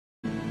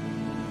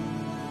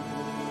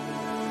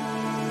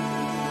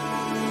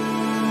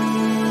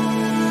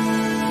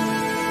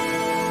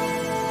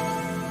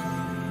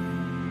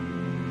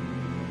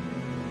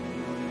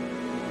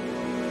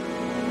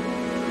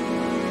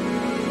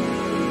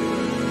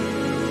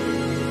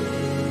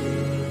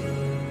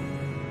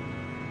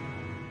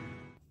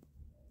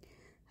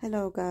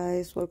Hello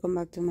guys, welcome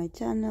back to my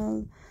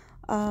channel.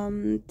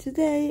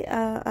 Today,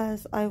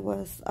 as I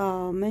was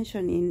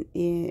mentioning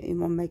in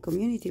my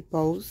community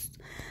post,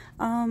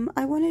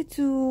 I wanted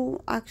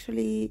to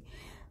actually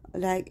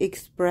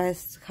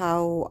express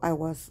how I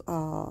was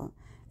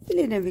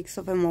feeling a mix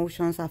of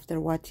emotions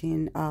after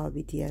watching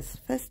BTS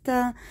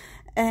Festa,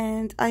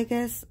 and I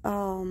guess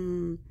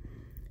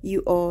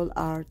you all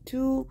are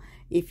too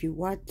if you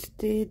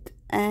watched it.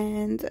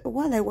 And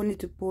well, I wanted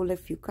to pull a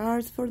few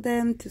cards for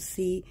them to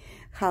see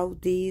how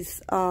this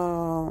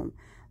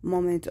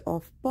moment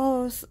of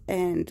pause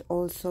and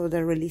also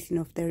the releasing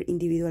of their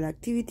individual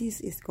activities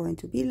is going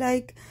to be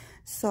like,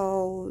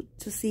 so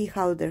to see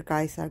how their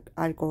guys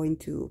are going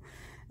to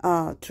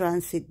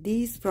transit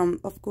this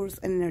from, of course,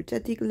 an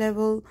energetic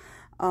level.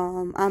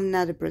 I'm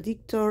not a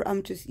predictor,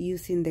 I'm just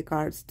using the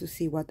cards to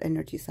see what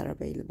energies are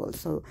available.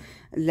 So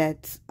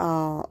let's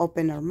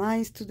open our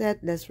minds to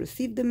that, let's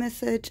receive the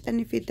message, and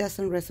if it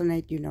doesn't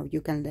resonate,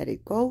 you can let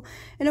it go.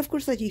 And of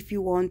course, if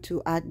you want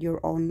to add your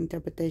own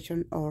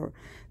interpretation or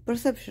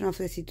perception of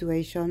the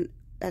situation,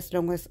 as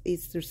long as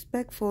it's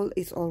respectful,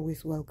 it's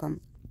always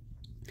welcome.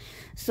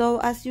 So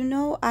as you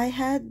know, I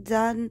had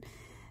done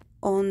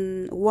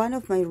on one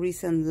of my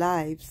recent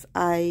lives,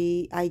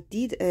 I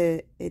did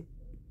a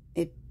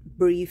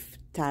brief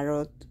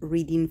tarot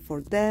reading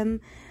for them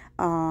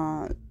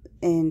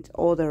and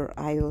other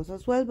idols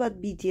as well,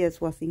 but BTS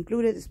was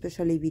included,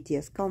 especially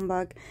BTS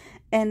comeback.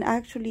 And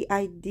actually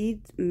I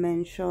did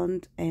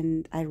mention,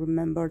 and I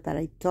remember that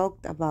I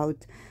talked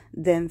about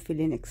them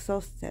feeling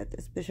exhausted,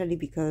 especially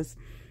because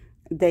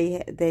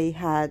they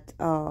had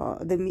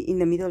in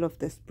the middle of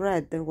the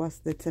spread there was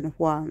the 10 of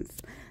Wands.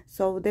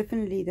 So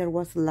definitely there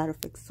was a lot of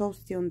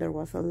exhaustion, there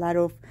was a lot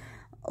of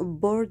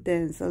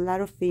burdens, a lot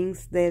of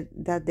things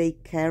that they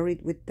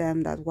carried with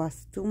them that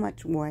was too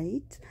much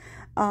weight.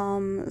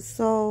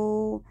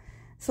 So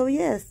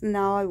yes,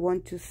 now I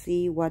want to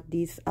see what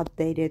this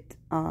updated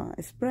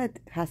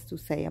spread has to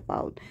say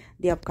about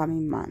the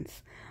upcoming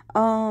months.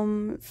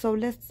 So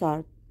let's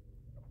start.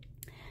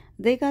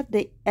 They got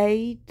the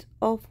 8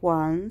 of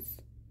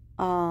Wands,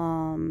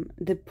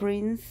 the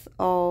Prince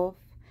of,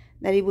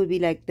 that it would be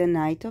like the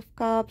Knight of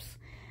Cups.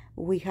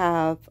 We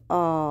have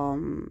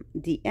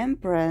the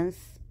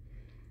Empress,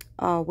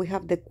 we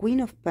have the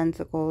Queen of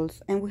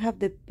Pentacles, and we have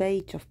the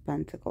Page of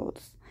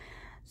Pentacles.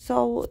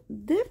 So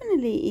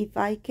definitely, if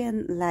I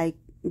can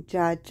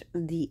judge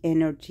the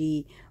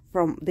energy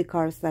from the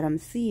cards that I'm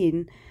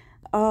seeing,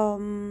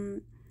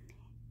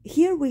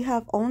 here we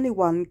have only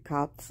one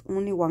card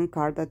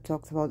that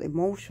talks about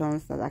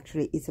emotions, that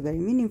actually is a very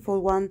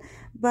meaningful one.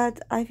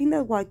 But I think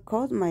that what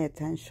caught my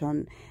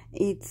attention,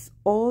 it's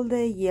all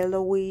the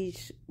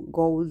yellowish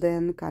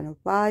golden kind of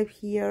vibe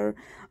here.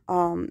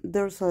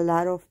 There's a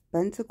lot of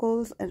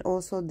pentacles, and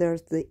also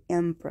there's the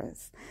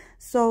Empress.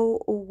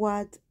 So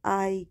what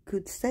I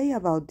could say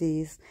about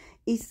this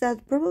is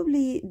that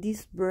probably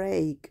this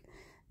break,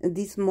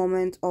 this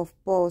moment of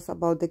pause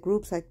about the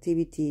group's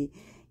activity,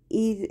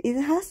 it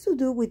has to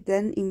do with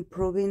them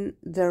improving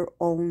their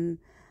own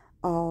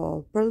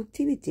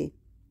productivity.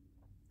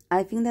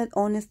 I think that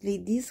honestly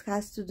this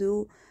has to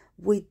do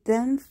with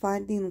them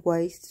finding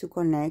ways to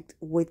connect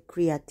with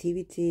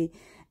creativity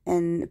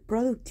and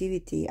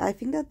productivity. I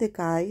think that the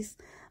guys,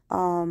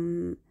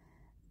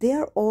 they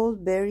are all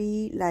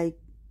very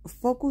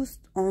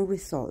focused on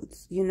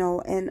results,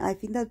 and I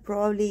think that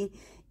probably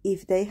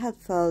if they had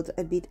felt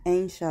a bit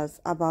anxious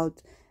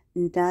about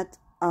not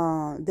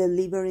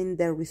delivering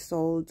the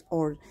result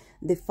or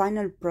the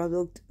final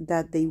product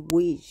that they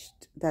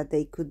wished that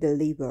they could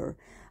deliver,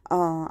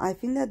 I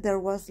think that there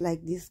was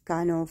this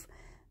kind of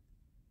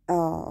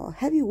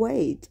heavy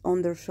weight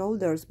on their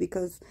shoulders,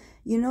 because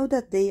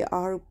that they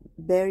are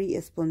very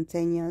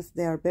spontaneous,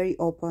 they are very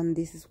open.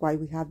 This is why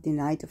we have the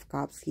Knight of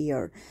Cups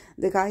here.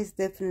 The guys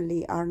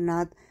definitely are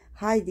not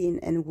hiding,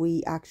 and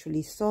we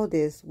actually saw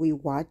this, we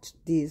watched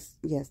this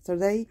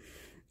yesterday,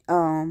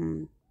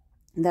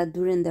 that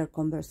during their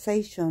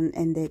conversation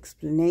and the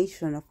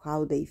explanation of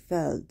how they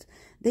felt,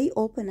 they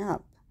open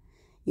up,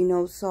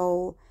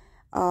 so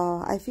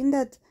I think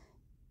that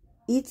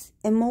it's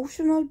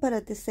emotional, but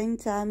at the same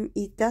time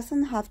it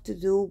doesn't have to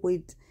do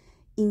with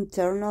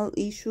internal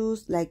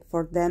issues,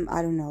 for them,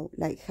 I don't know,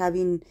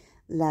 having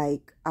I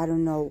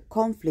don't know,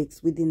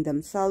 conflicts within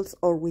themselves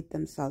or with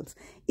themselves.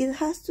 It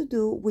has to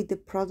do with the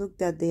product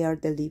that they are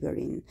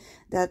delivering,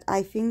 that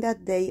I think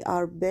that they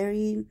are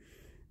very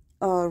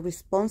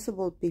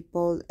responsible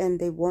people, and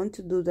they want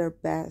to do their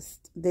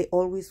best. They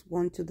always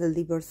want to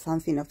deliver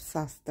something of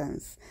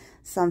substance,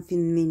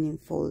 something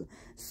meaningful.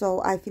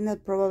 So I think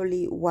that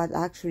probably what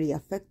actually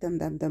affected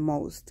them the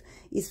most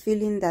is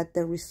feeling that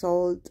the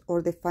result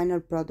or the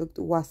final product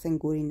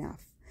wasn't good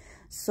enough.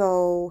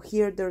 So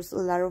here there's a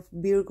lot of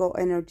Virgo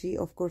energy.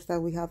 Of course, that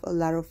we have a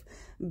lot of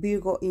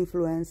Virgo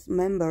influence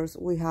members.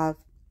 We have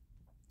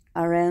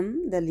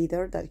RM, the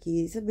leader, that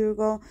he is a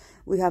Virgo.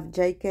 We have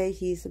JK,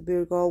 he is a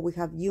Virgo. We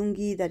have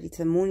Yoongi, that it's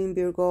a moon in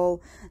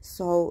Virgo.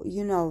 So,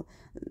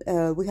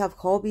 we have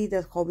Hobby,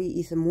 that Hobby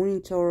is a moon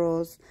in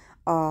Taurus.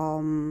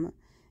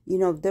 you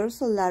know,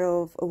 there's a lot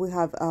of, we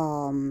have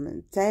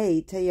Taeyong,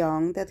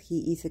 that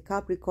he is a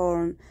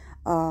Capricorn,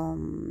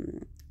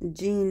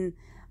 Jin,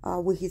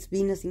 with his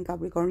Venus in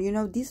Capricorn. You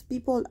know, these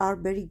people are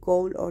very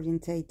goal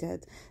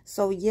orientated.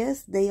 So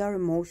yes, they are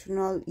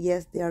emotional,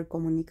 yes, they are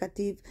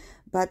communicative,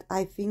 but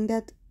I think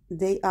that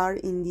they are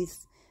in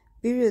this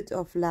period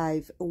of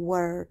life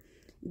where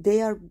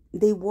they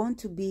want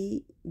to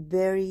be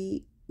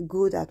very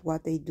good at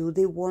what they do.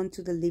 They want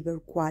to deliver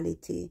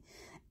quality,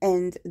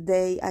 and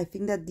I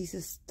think that this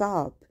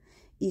stop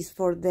is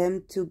for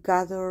them to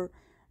gather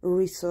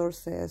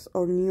resources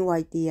or new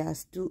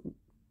ideas to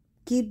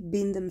keep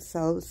being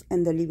themselves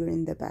and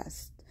delivering the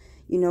best.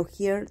 You know,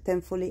 here,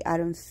 thankfully, I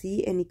don't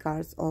see any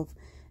cards of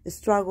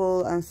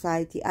struggle,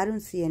 anxiety. I don't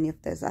see any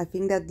of this. I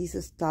think that this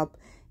stop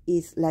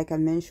is, like I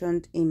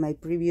mentioned in my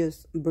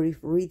previous brief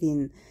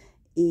reading,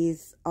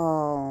 is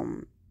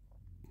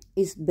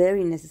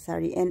very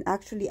necessary. And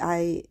actually,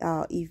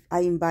 if I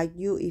invite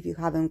you, if you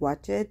haven't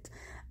watched it,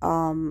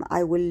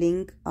 I will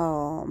link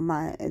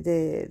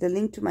the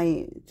link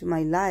to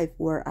my live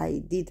where I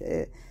did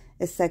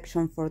a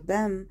section for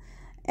them,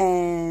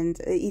 and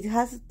it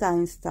has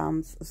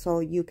timestamps, so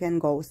you can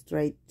go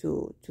straight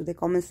to the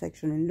comment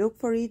section and look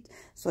for it.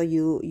 So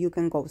you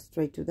can go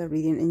straight to the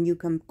reading, and you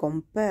can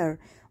compare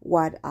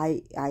what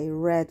I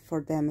read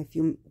for them a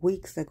few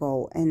weeks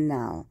ago and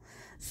now.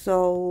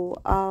 So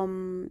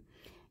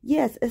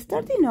yes,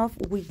 starting off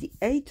with the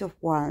Eight of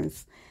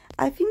Wands,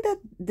 I think that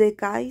the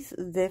guys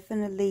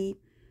definitely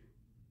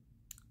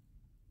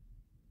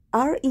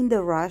are in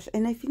the rush,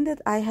 and I think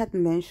that I had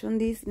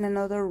mentioned this in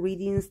another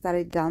readings that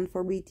I done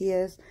for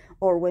BTS,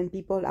 or when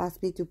people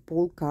ask me to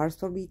pull cards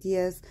for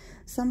BTS.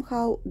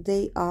 Somehow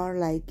they are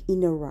like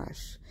in a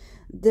rush.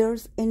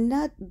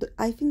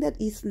 I think that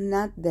it's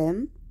not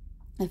them.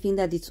 I think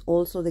that it's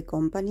also the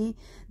company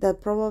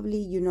that probably,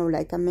 you know,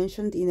 like I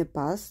mentioned in the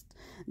past,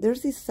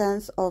 there's this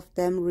sense of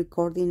them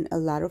recording a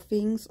lot of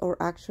things, or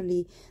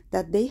actually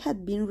that they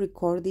had been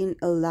recording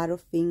a lot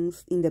of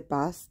things in the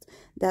past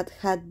that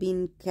had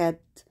been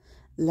kept,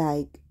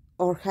 like,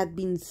 or had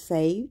been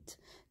saved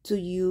to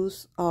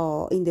use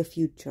in the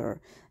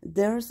future.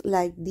 There's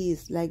like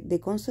this, like the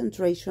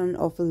concentration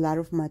of a lot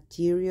of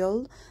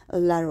material, a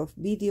lot of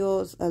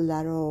videos, a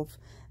lot of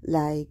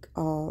like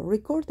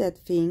recorded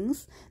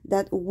things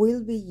that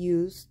will be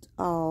used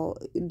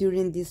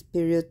during this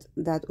period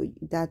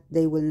that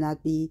they will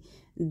not be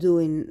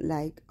doing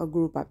like a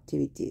group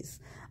activities.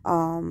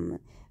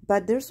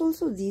 But there's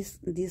also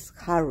this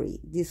hurry.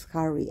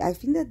 I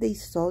think that they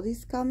saw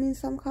this coming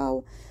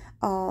somehow,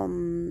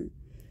 and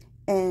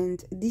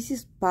this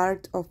is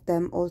part of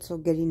them also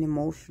getting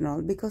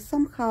emotional, because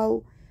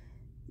somehow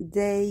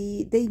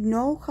they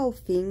know how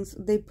things,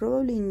 they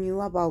probably knew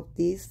about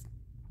this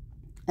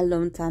a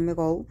long time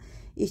ago.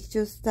 It's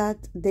just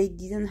that they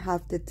didn't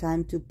have the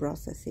time to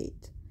process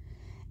it.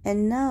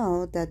 And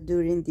now that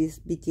during this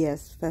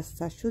BTS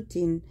Festa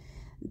shooting,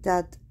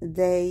 that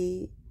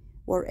they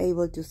were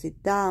able to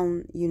sit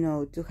down, you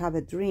know, to have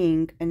a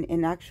drink,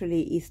 and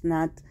actually it's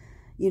not,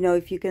 you know,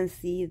 if you can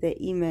see the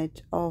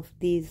image of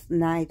this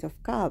Knight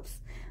of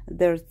Cups,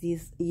 there's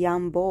this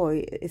young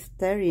boy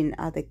staring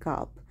at the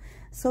cup.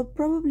 So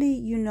probably,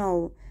 you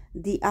know,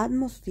 the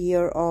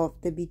atmosphere of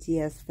the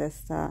BTS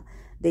Festa,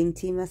 the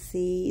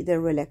intimacy, the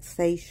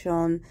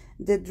relaxation,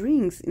 the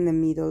drinks in the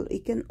middle,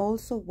 it can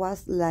also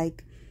was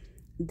like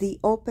the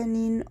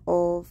opening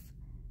of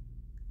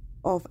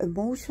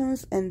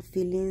emotions and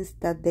feelings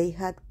that they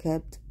had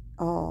kept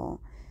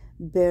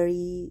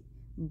very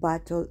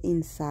battled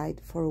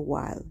inside for a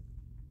while.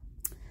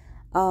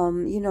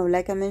 You know,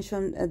 like I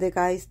mentioned, the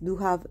guys do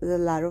have a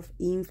lot of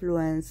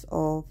influence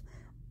of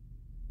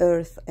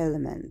earth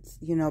elements,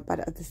 you know, but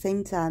at the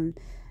same time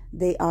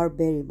they are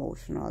very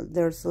emotional.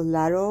 There's a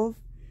lot of,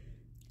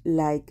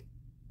 like,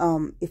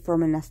 if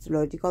from an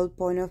astrological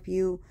point of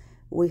view,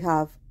 we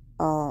have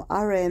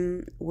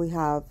RM, we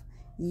have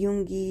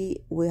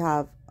Yoongi, we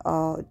have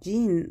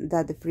Jin,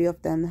 that the three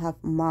of them have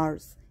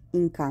Mars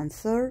in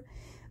Cancer.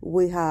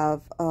 We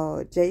have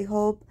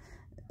J-Hope,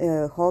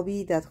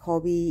 Hobby, that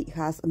Hobby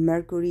has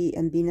Mercury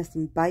and Venus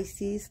in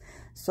Pisces.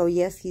 So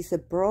yes, he's a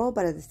pro,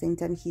 but at the same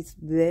time he's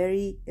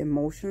very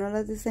emotional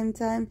at the same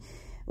time.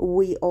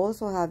 We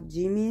also have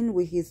Jimin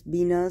with his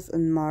Venus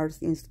and Mars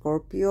in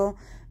Scorpio,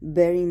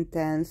 very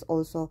intense.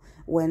 Also,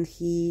 when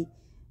he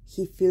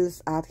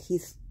feels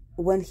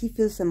when he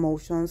feels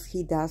emotions,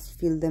 he does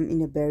feel them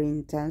in a very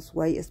intense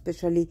way.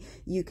 Especially,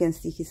 you can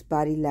see his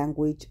body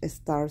language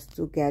starts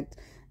to get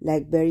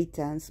like very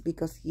tense,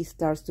 because he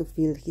starts to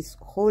feel his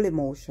whole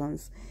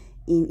emotions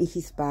in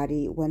his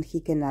body when he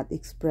cannot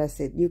express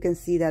it. You can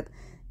see that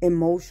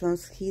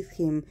emotions hit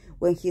him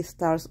when he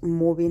starts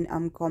moving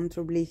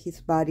uncomfortably his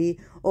body,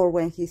 or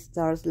when he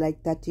starts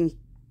like touching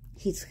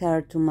his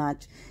hair too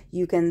much.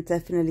 You can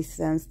definitely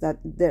sense that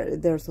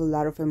there's a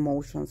lot of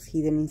emotions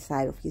hidden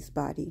inside of his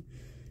body.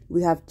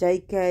 We have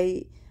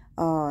JK.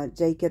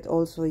 JK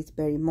also is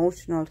very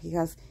emotional. He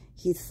has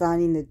his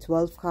sun in the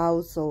 12th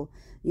house, so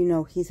You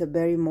know, he's a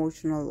very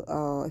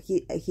emotional,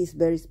 he's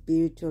very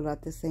spiritual.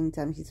 At the same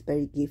time, he's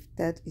very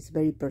gifted, he's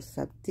very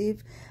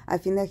perceptive. I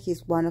think that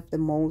he's one of the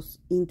most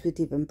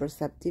intuitive and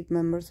perceptive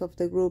members of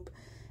the group.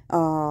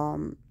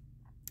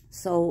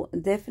 So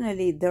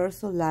definitely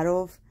there's a lot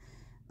of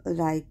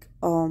like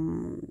a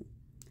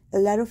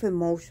lot of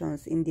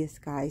emotions in these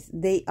guys.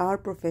 They are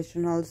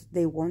professionals,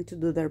 they want to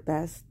do their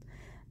best,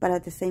 but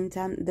at the same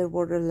time there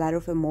were a lot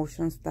of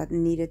emotions that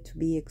needed to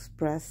be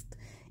expressed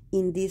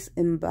in this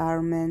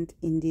environment,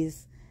 in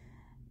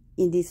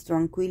this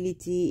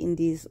tranquility, in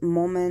this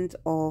moment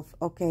of,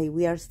 okay,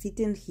 we are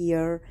sitting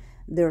here,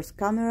 there's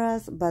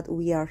cameras, but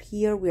we are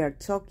here, we are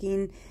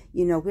talking,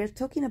 you know, we're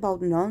talking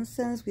about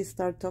nonsense, we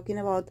start talking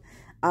about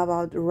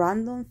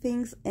random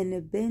things, and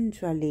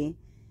eventually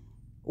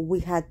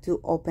we had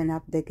to open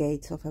up the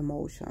gates of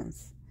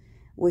emotions.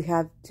 We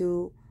have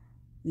to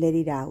let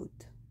it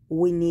out.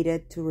 We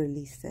needed to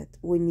release it.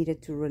 We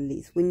needed to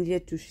release. We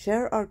needed to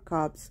share our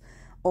cups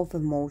of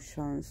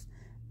emotions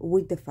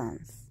with the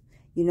fans.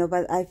 You know,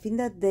 but I think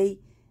that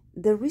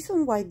the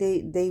reason why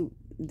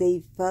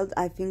they felt,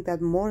 I think,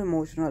 that more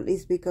emotional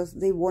is because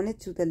they wanted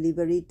to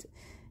deliver it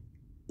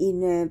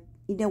in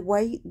a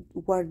way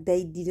where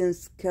they didn't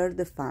scare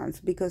the fans,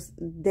 because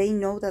they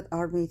know that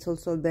ARMY is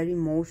also very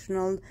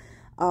emotional,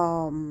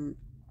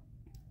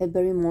 a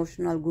very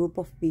emotional group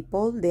of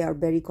people. They are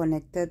very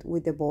connected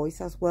with the boys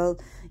as well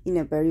in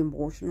a very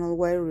emotional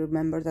way.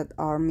 Remember that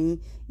ARMY,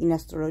 in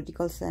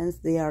astrological sense,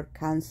 they are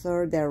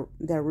Cancer,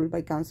 they're ruled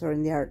by Cancer,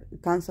 and they are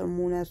Cancer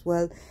moon as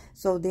well.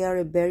 So they are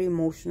a very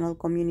emotional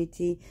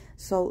community.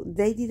 So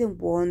they didn't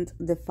want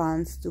the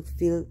fans to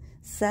feel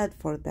sad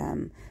for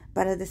them,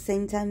 but at the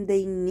same time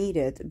they need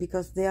it,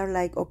 because they are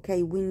like,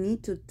 okay, we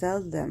need to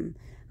tell them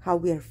how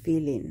we are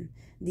feeling.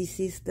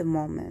 This is the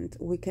moment.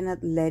 We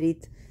cannot let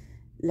it,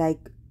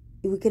 like,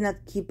 we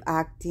cannot keep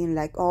acting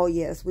like, oh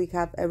yes, we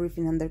have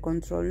everything under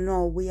control.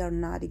 No, we are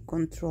not in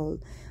control.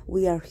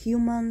 We are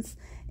humans,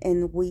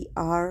 and we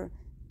are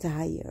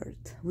tired.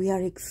 We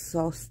are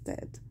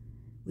exhausted.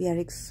 We are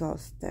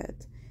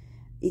exhausted.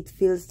 It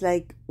feels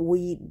like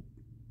we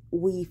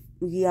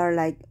are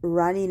like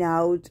running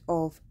out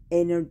of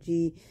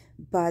energy,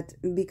 but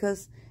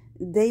because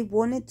they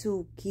wanted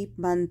to keep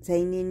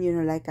maintaining, you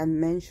know, like I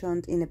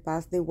mentioned in the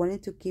past, they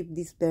wanted to keep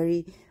this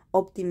very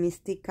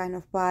optimistic kind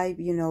of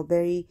vibe, you know,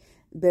 very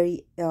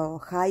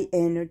high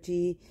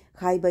energy,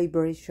 high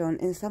vibration,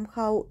 and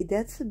somehow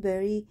that's a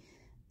very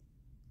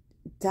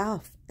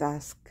tough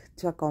task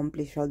to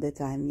accomplish all the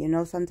time. You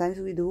know, sometimes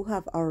we do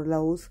have our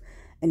lows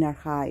and our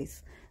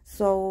highs.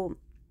 So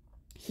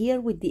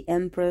here with the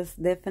Empress,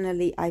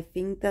 definitely I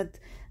think that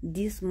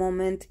this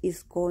moment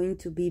is going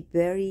to be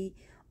very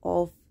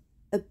of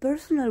a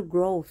personal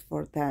growth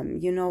for them.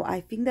 You know,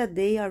 I think that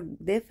they are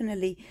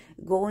definitely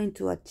going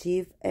to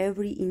achieve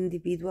every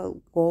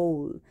individual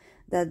goal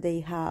that they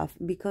have,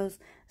 because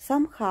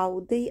somehow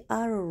they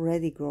are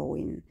already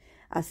growing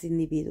as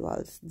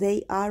individuals.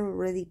 They are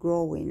already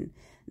growing.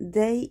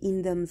 They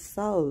in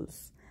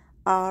themselves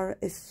are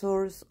a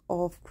source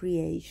of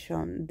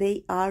creation.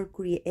 They are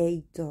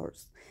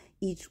creators,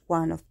 each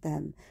one of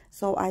them.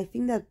 So I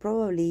think that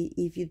probably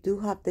if you do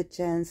have the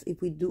chance, if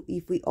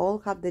we all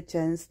have the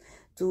chance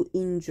to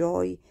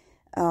enjoy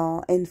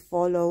and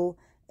follow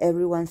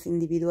everyone's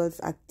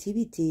individual's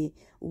activity,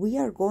 we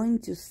are going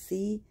to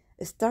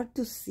start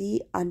to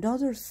see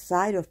another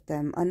side of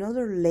them,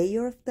 another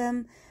layer of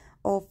them,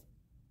 of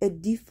a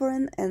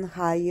different and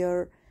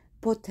higher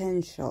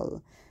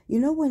potential. You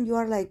know, when you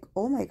are like,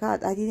 oh my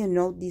God, I didn't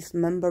know this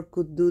member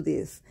could do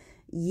this.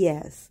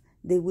 Yes,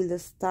 they will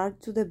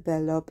start to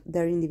develop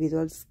their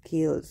individual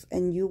skills,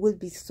 and you will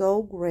be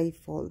so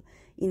grateful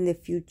in the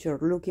future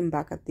looking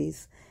back at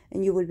this,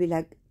 and you will be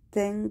like,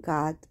 thank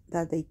God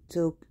that they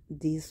took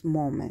this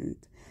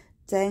moment.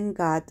 Thank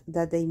God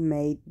that they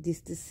made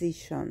this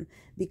decision,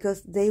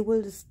 because they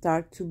will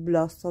start to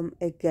blossom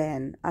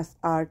again as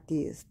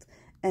artists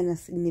and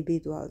as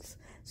individuals.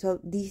 So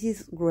this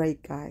is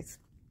great, guys.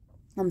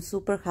 I'm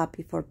super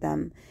happy for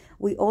them.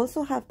 We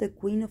also have the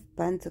Queen of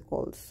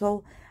Pentacles.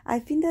 So I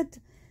think that,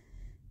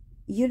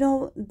 you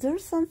know,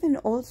 there's something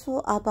also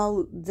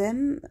about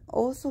them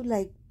also,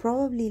 like,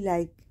 probably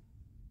like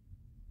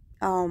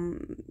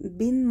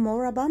being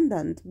more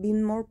abundant,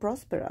 being more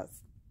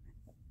prosperous.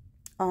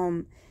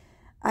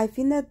 I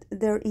think that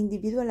their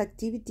individual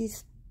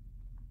activities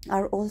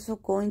are also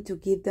going to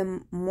give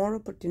them more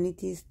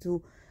opportunities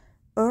to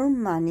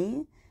earn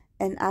money,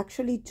 and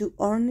actually to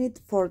earn it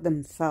for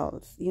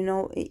themselves, you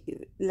know,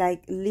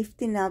 like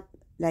lifting up,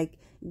 like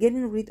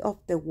getting rid of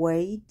the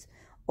weight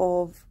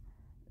of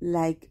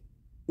like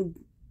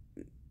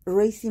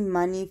raising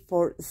money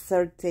for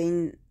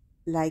certain,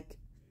 like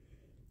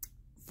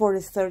for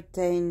a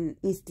certain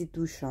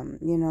institution.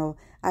 You know,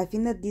 I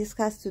think that this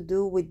has to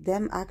do with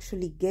them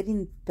actually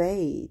getting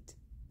paid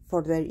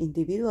for their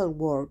individual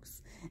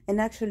works and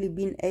actually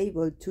being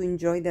able to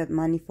enjoy that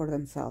money for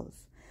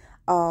themselves,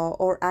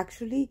 or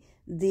actually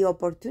the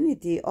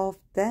opportunity of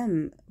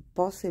them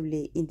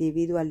possibly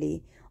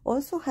individually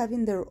also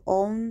having their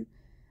own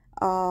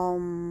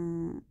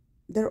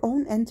their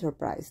own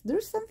enterprise.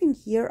 There's something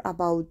here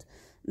about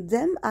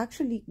them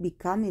actually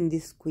becoming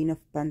this Queen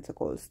of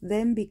Pentacles,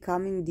 them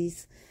becoming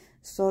this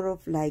sort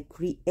of like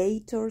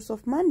creators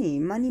of money,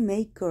 money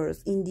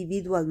makers,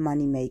 individual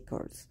money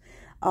makers.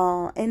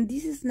 And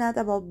this is not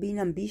about being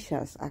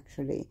ambitious,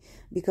 actually,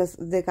 because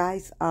the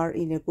guys are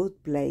in a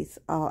good place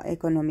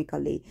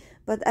economically.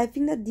 But I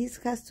think that this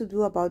has to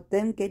do about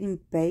them getting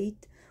paid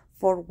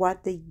for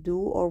what they do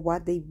or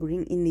what they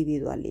bring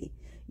individually,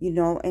 you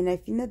know. And I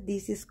think that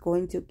this is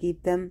going to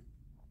give them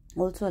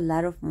also a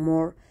lot of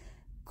more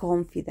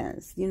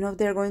confidence. You know,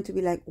 they're going to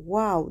be like,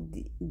 wow,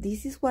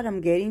 this is what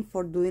I'm getting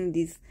for doing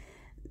this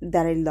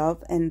that I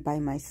love and by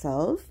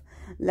myself.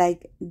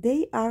 Like,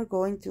 they are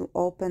going to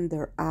open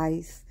their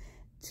eyes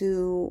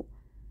to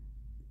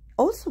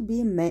also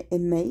be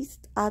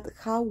amazed at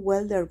how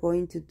well they're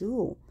going to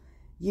do.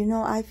 You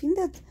know, I think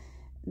that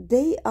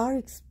they are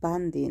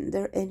expanding,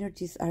 their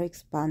energies are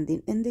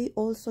expanding, and they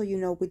also, you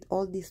know, with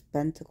all these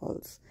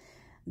pentacles,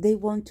 they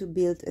want to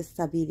build a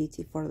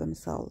stability for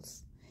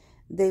themselves.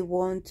 They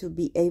want to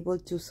be able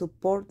to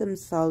support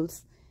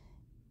themselves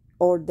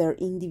or their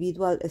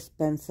individual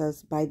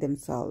expenses by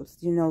themselves.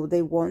 You know,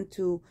 they want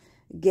to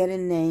get a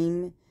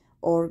name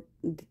or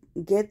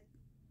get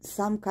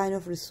some kind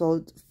of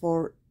result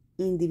for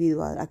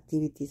individual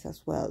activities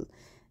as well.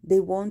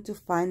 They want to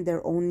find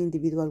their own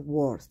individual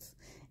worth.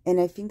 And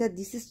I think that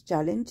this is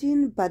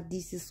challenging, but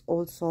this is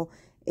also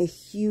a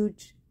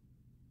huge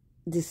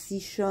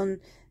decision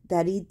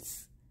that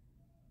is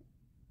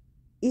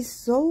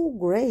so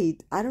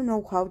great. I don't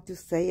know how to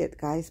say it,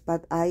 guys,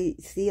 but I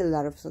see a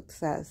lot of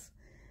success.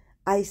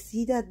 I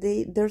see that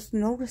there's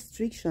no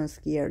restrictions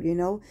here, you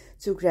know,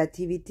 to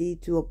creativity,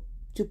 to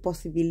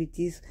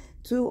possibilities,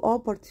 to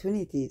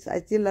opportunities.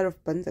 I see a lot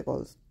of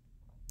pentacles.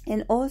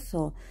 And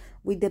also,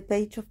 with the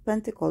Page of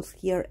Pentacles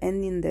here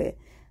ending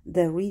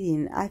the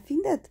reading, I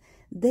think that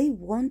they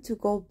want to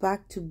go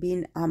back to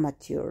being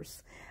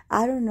amateurs.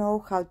 I don't know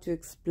how to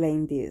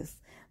explain this,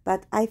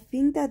 but I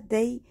think that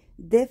they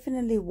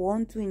definitely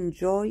want to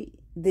enjoy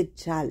the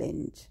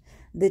challenge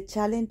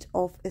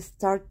of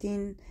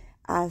starting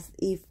as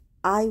if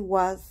I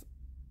was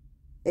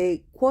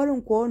a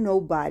quote-unquote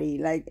nobody,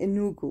 like a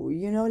nugu,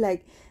 you know,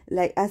 like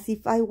as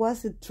if I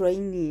was a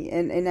trainee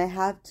and I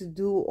have to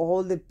do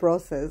all the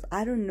process.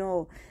 I don't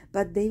know,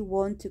 but they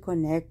want to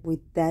connect with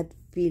that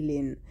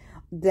feeling,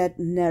 that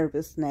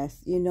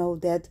nervousness, you know,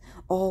 that,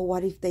 oh,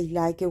 what if they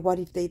like it? What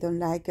if they don't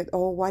like it?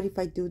 Oh, what if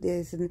I do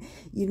this? And,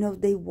 you know,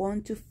 they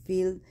want to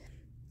feel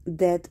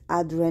that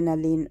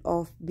adrenaline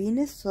of being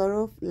a sort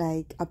of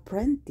like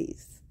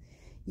apprentice,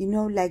 you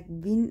know, like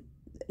being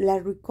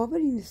like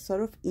recovering a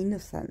sort of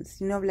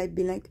innocence, you know, like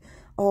being like,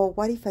 oh,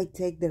 what if I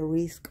take the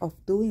risk of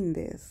doing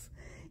this?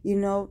 You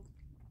know,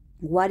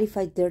 what if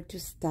I dare to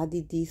study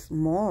this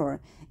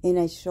more and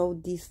I show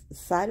this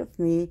side of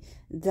me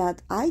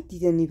that I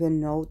didn't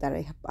even know that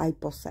I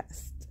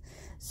possessed?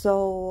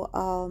 So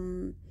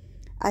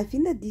I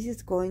think that this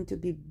is going to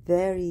be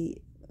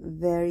very,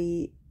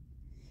 very,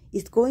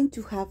 it's going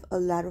to have a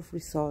lot of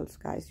results,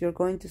 guys. You're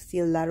going to see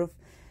a lot of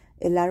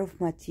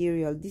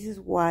material. This is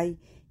why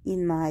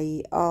in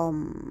my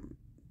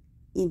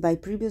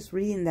previous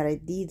reading that I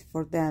did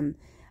for them,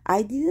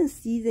 I didn't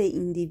see the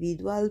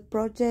individual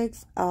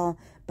projects,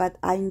 but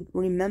I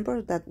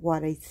remember that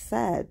what I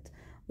said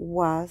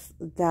was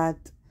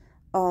that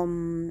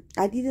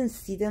I didn't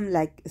see them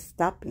like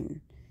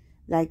stopping,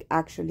 like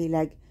actually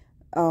like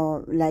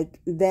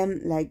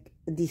them like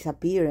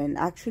disappearing.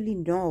 Actually,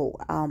 no.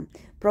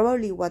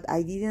 Probably what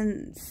I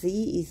didn't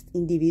see is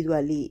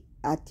individually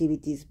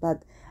activities,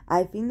 but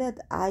I think that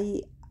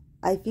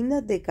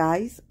the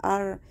guys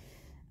are,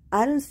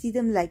 I don't see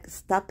them like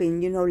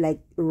stopping, you know,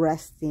 like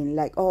resting,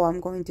 like, oh,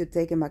 I'm going to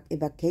take a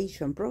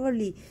vacation.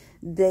 Probably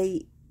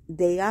they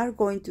are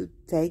going to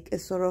take a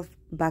sort of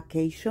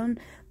vacation,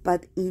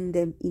 but in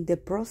the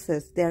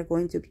process they are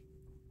going to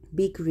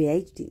be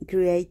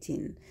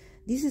creating.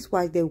 This is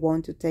why they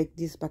want to take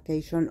this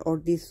vacation or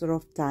this sort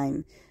of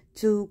time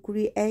to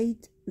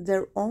create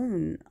their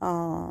own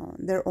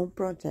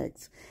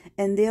projects,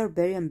 and they are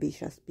very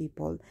ambitious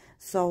people.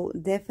 So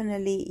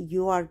definitely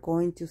you are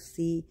going to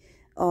see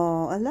a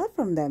lot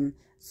from them.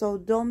 So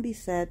don't be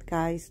sad,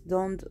 guys.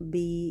 Don't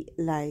be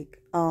like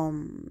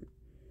don't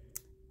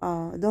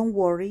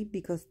worry,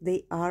 because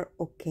they are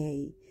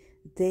okay.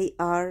 They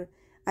are,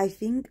 I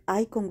think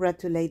I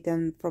congratulate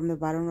them from the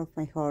bottom of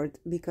my heart,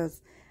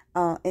 because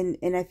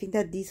and I think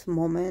that this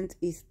moment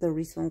is the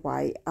reason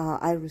why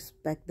I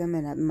respect them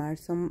and admire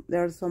them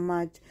so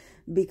much,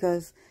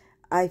 because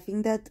I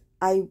think that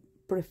I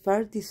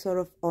prefer this sort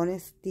of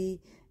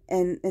honesty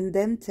and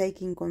them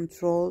taking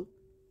control,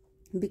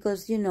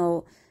 because, you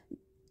know,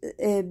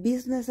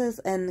 businesses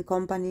and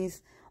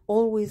companies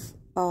always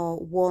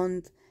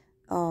want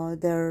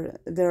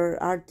their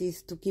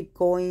artists to keep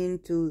going,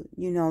 to,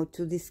 you know,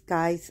 to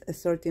disguise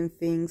certain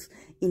things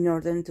in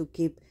order to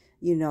keep,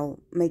 you know,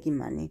 making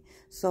money.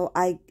 So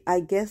I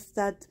guess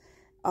that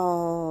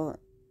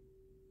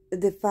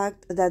the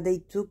fact that they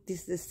took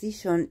this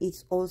decision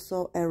is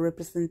also a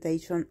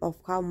representation of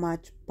how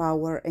much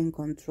power and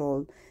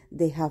control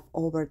they have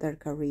over their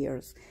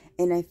careers.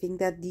 And I think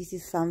that this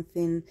is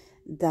something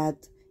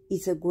that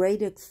is a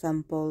great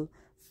example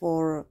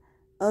for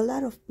a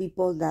lot of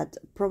people that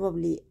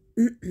probably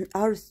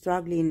are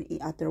struggling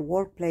at their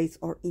workplace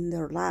or in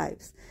their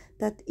lives.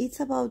 That it's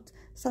about,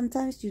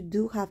 sometimes you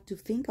do have to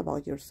think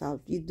about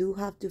yourself. You do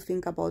have to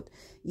think about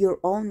your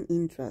own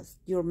interest,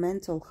 your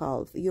mental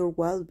health, your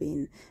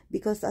well-being,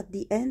 because at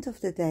the end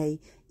of the day,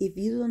 if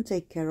you don't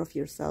take care of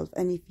yourself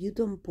and if you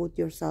don't put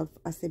yourself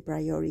as a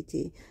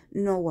priority,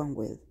 no one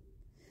will.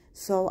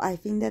 So I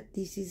think that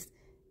this is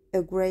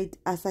a great,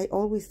 as I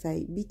always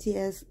say,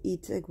 BTS,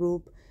 it's a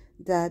group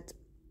that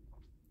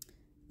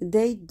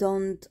they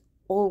don't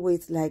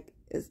always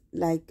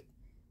like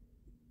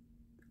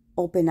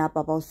open up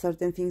about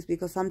certain things,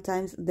 because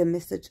sometimes the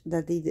message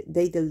that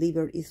they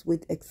deliver is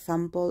with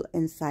example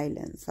and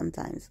silence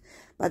sometimes.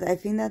 But I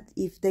think that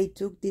if they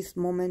took this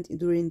moment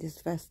during this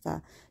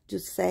festa to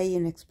say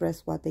and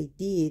express what they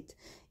did,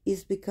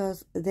 is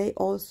because they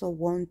also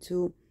want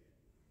to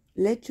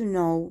let you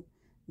know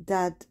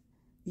that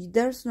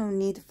there's no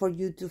need for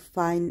you to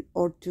find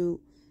or to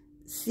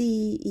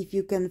see if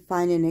you can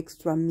find an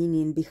extra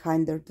meaning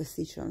behind their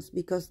decisions,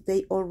 because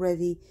they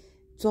already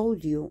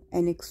told you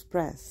and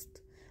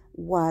expressed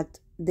what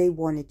they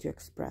wanted to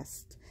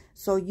express.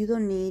 So you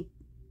don't need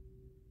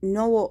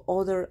no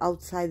other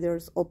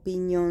outsiders'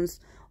 opinions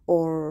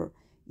or,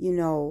 you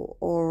know,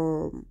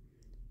 or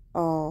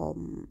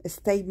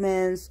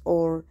statements,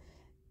 or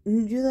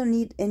you don't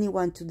need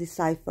anyone to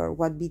decipher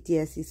what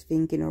BTS is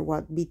thinking or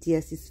what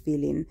BTS is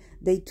feeling.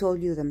 They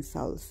told you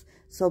themselves.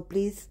 So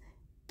please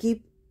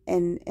keep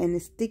and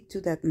stick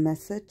to that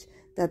message,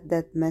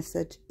 that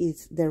message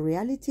is the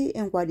reality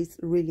and what is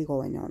really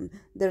going on.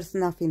 There's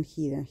nothing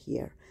hidden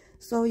here.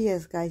 So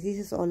yes, guys, this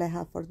is all I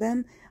have for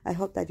them. I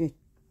hope that you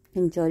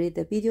enjoyed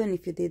the video, and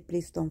if you did,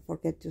 please don't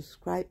forget to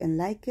subscribe and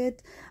like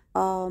it.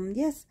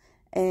 Yes,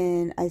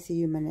 and I see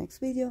you in my next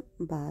video.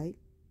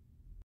 Bye.